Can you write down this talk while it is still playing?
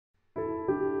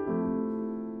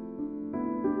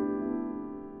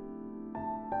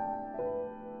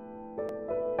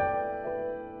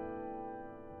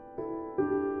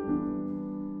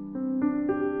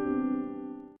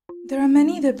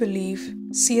many that believe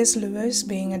C.S. Lewis,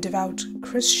 being a devout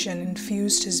Christian,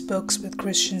 infused his books with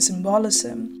Christian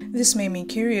symbolism. This made me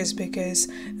curious because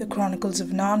the Chronicles of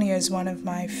Narnia is one of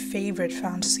my favorite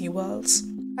fantasy worlds.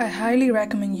 I highly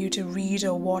recommend you to read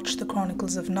or watch the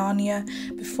Chronicles of Narnia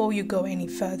before you go any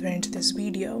further into this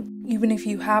video. Even if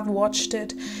you have watched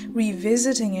it,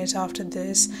 revisiting it after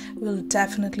this will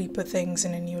definitely put things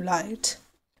in a new light.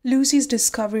 Lucy's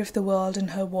discovery of the world in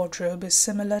her wardrobe is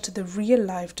similar to the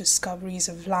real-life discoveries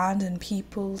of land and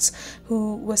peoples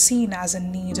who were seen as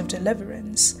in need of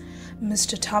deliverance.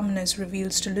 Mr. Tumnus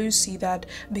reveals to Lucy that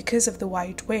because of the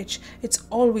White Witch, it's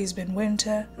always been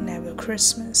winter, never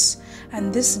Christmas,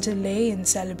 and this delay in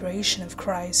celebration of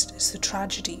Christ is the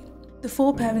tragedy. The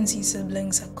four Pevensey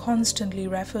siblings are constantly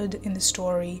referred in the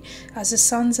story as the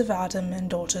sons of Adam and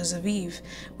daughters of Eve,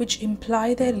 which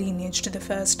imply their lineage to the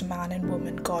first man and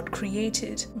woman God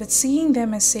created. But seeing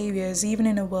them as saviors even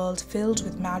in a world filled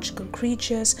with magical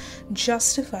creatures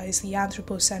justifies the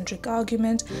anthropocentric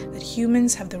argument that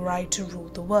humans have the right to rule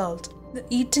the world. The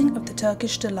eating of the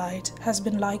Turkish delight has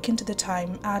been likened to the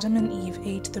time Adam and Eve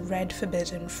ate the red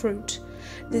forbidden fruit.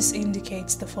 This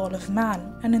indicates the fall of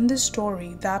man, and in this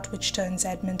story, that which turns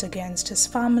Edmund against his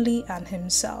family and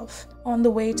himself. On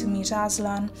the way to meet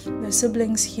Aslan, the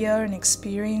siblings hear and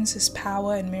experience his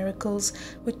power and miracles,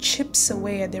 which chips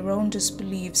away at their own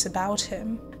disbeliefs about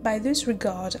him. By this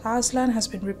regard, Aslan has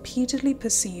been repeatedly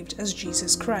perceived as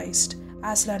Jesus Christ.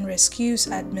 Aslan rescues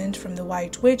Edmund from the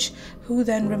White Witch, who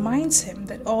then reminds him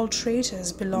that all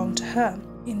traitors belong to her.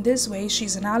 In this way,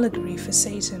 she's an allegory for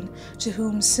Satan, to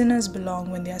whom sinners belong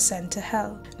when they are sent to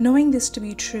hell. Knowing this to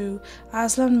be true,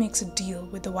 Aslan makes a deal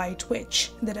with the White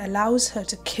Witch that allows her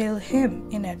to kill him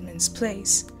in Edmund's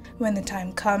place. When the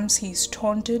time comes, he is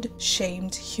taunted,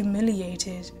 shamed,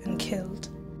 humiliated, and killed.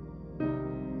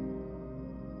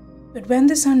 But when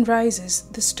the sun rises,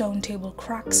 the stone table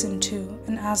cracks in two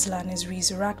and Aslan is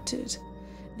resurrected.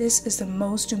 This is the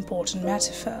most important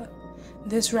metaphor.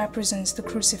 This represents the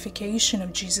crucifixion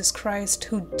of Jesus Christ,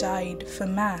 who died for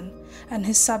man, and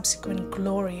his subsequent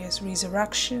glorious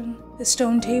resurrection. The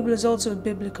stone table is also a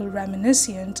biblical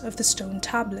reminiscent of the stone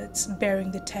tablets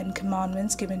bearing the 10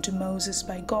 commandments given to Moses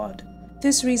by God.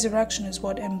 This resurrection is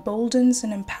what emboldens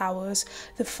and empowers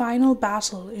the final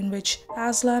battle in which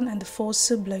Aslan and the four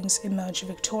siblings emerge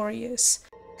victorious,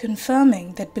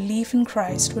 confirming that belief in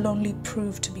Christ will only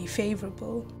prove to be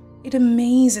favorable. It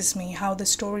amazes me how the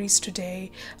stories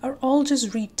today are all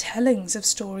just retellings of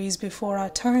stories before our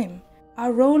time.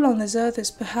 Our role on this earth is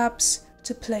perhaps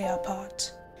to play our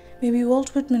part. Maybe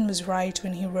Walt Whitman was right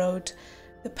when he wrote,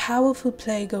 "The powerful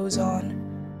play goes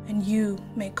on, and you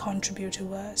may contribute to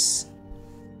worse."